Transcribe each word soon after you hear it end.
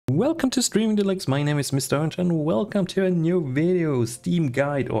Welcome to Streaming Deluxe. My name is Mr. Orange and welcome to a new video, Steam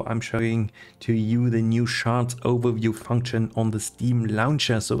guide, or I'm showing to you the new charts overview function on the Steam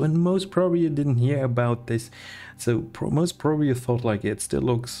launcher. So, and most probably you didn't hear about this. So most probably you thought like it still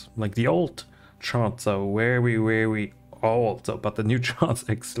looks like the old chart. So very old. So, but the new charts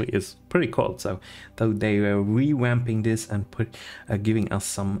actually is pretty cool. So they were revamping this and giving us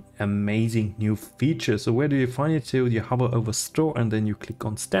some amazing new features. So where do you find it? So you hover over store and then you click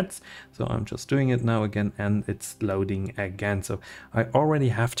on stats. So I'm just doing it now again and it's loading again. So I already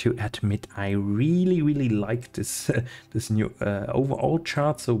have to admit I really like this this new overall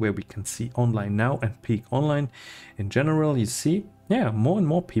chart. So where we can see online now and peak online in general. You see, yeah, more and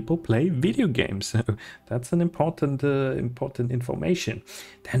more people play video games. So that's an important information.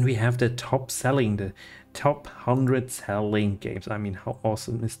 Then we have the top 100 selling games. I mean, how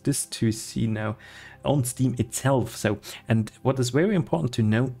awesome is this to see now on Steam itself? So, and what is very important to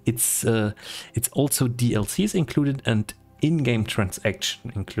know, it's also DLCs included and in-game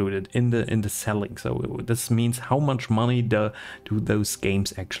transaction included in the selling. So this means how much money do those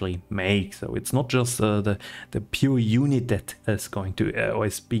games actually make. So it's not just the pure unit that is going to or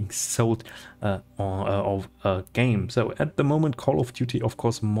is being sold of a game. So at the moment, Call of Duty, of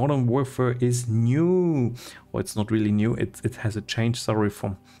course, Modern Warfare is new. Well, it's not really new. It has a change. Sorry,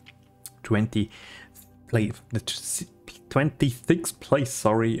 from 26th place,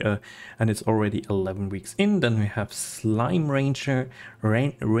 sorry, and it's already 11 weeks in. Then we have Slime Ranger,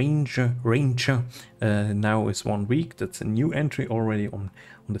 now is 1 week. That's a new entry already on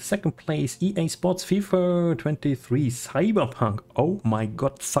the second place. EA Sports FIFA 23, Cyberpunk. Oh my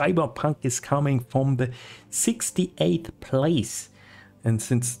god, Cyberpunk is coming from the 68th place, and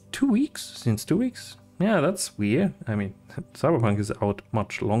since 2 weeks. Yeah, that's weird. I mean, Cyberpunk is out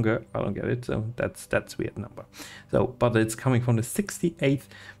much longer. I don't get it. So that's weird number. So, but it's coming from the 68th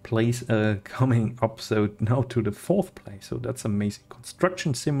place, coming up so now to the 4th place. So that's amazing.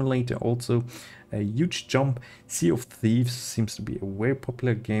 Construction Simulator also a huge jump. Sea of Thieves seems to be a very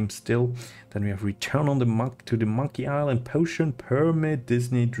popular game still. Then we have Return on to the Monkey Island, Potion Permit,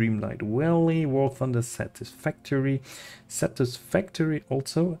 Disney Dreamlight Valley, War Thunder, Satisfactory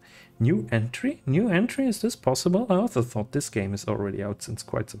also. New entry? Is this possible? I also thought this game is already out since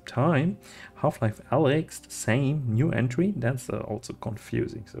quite some time. Half-Life Alyx, the same. New entry? That's also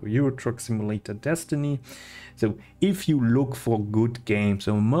confusing. So Euro Truck Simulator, Destiny. So if you look for good games,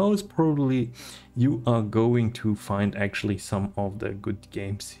 so most probably you are going to find actually some of the good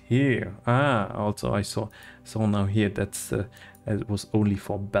games here. Also I saw now here that's it was only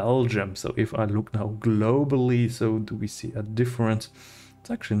for Belgium. So if I look now globally, so do we see a difference? It's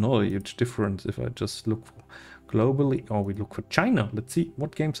actually not a huge difference if I just look for globally, or we look for China. Let's see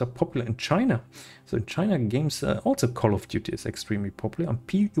what games are popular in China. So in China, games also Call of Duty is extremely popular, and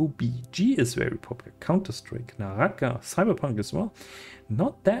PUBG is very popular. Counter-Strike, Naraka, Cyberpunk as well.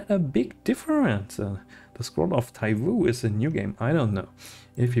 Not that a big difference. The Scroll of Taiwu is a new game. I don't know.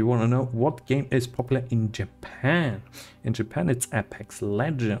 If you want to know what game is popular in Japan, it's Apex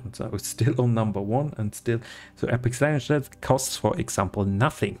Legends. So it's still on #1 and still. So Apex Legends costs, for example,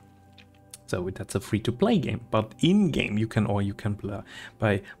 nothing. So that's a free-to-play game, but in-game you can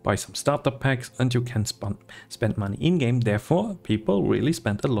buy some starter packs and you can spend money in-game. Therefore, people really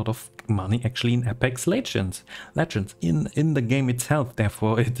spend a lot of money actually in Apex Legends in the game itself.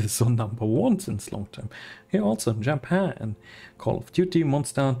 Therefore, it is on #1 since long time. Here also in Japan, Call of Duty,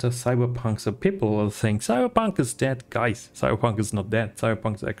 Monster Hunter, Cyberpunk. So people are saying Cyberpunk is dead. Guys, Cyberpunk is not dead.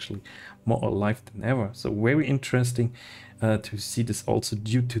 Cyberpunk is actually more alive than ever. So very interesting to see this also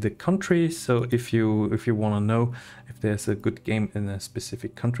due to the country. So if you want to know if there's a good game in a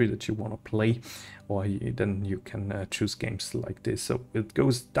specific country that you want to play, or then you can choose games like this. So it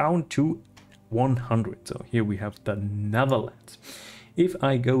goes down to 100. So here we have the Netherlands. If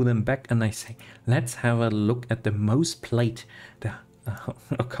I go then back and I say, let's have a look at the most played,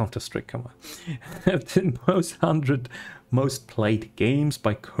 Counter-Strike, come on, the 100 most played games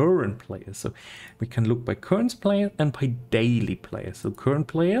by current players. So we can look by current players and by daily players. So current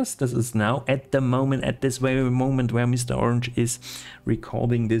players, this is now at this very moment where Mr. Orange is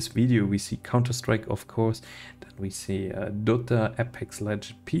recording this video. We see Counter-Strike, of course. Then we see Dota, Apex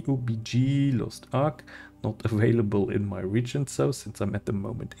Legends, PUBG, Lost Ark. Not available in my region, so since I'm at the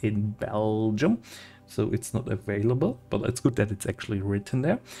moment in Belgium, so it's not available, but it's good that it's actually written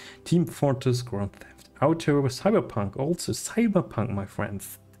there. Team Fortress, Grand Theft Auto, Cyberpunk, also Cyberpunk, my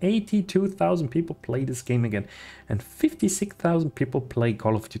friends. 82,000 people play this game again, and 56,000 people play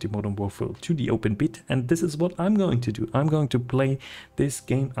Call of Duty Modern Warfare 2, the open beta. And this is what I'm going to do. I'm going to play this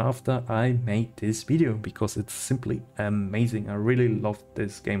game after I made this video, because it's simply amazing. I really love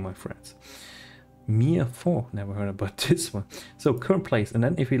this game, my friends. Mir 4, never heard about this one. So current players, and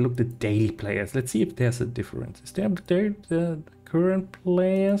then if we look at daily players, let's see if there's a difference. Is there the current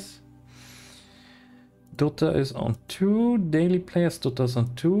players? Dota is on 2, daily players, Dota's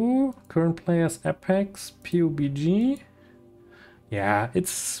on 2, current players, Apex, PUBG. Yeah,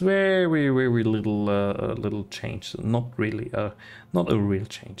 it's very little change, so not really not a real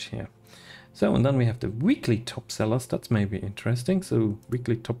change here. So, and then we have the weekly top sellers. That's maybe interesting. So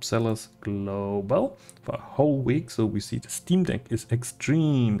weekly top sellers global for a whole week. So we see the Steam Deck is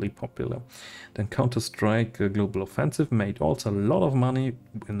extremely popular. Then Counter-Strike Global Offensive made also a lot of money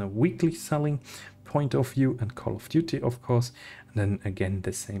in a weekly selling point of view, and Call of Duty, of course. And then again,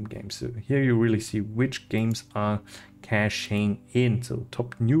 the same game. So here you really see which games are cashing in. So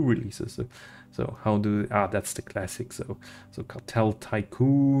top new releases. So how do, that's the classic. So Cartel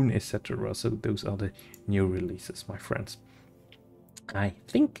Tycoon, etc. So those are the new releases, my friends. I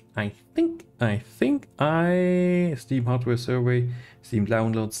think Steam hardware survey, Steam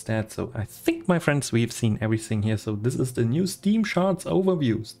download stats. So I think, my friends, we've seen everything here. So this is the new Steam charts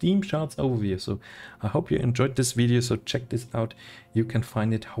overview. So I hope you enjoyed this video. So check this out. You can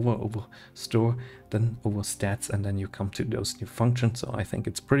find it hover over store, then over stats, and then you come to those new functions. So I think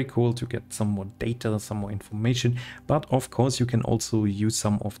it's pretty cool to get some more data, some more information. But of course, you can also use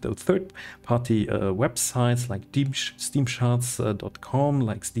some of the third-party websites like steamcharts.com,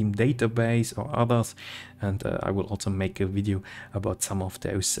 like Steam Database or others. And I will also make a video about some of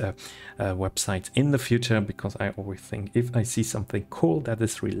those websites in the future, because I always think if I see something cool that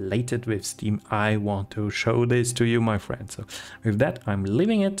is related with Steam, I want to show this to you, my friends. So with that, I'm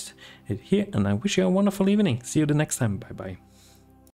leaving it here, and I wish you a wonderful evening. See you the next time. Bye bye.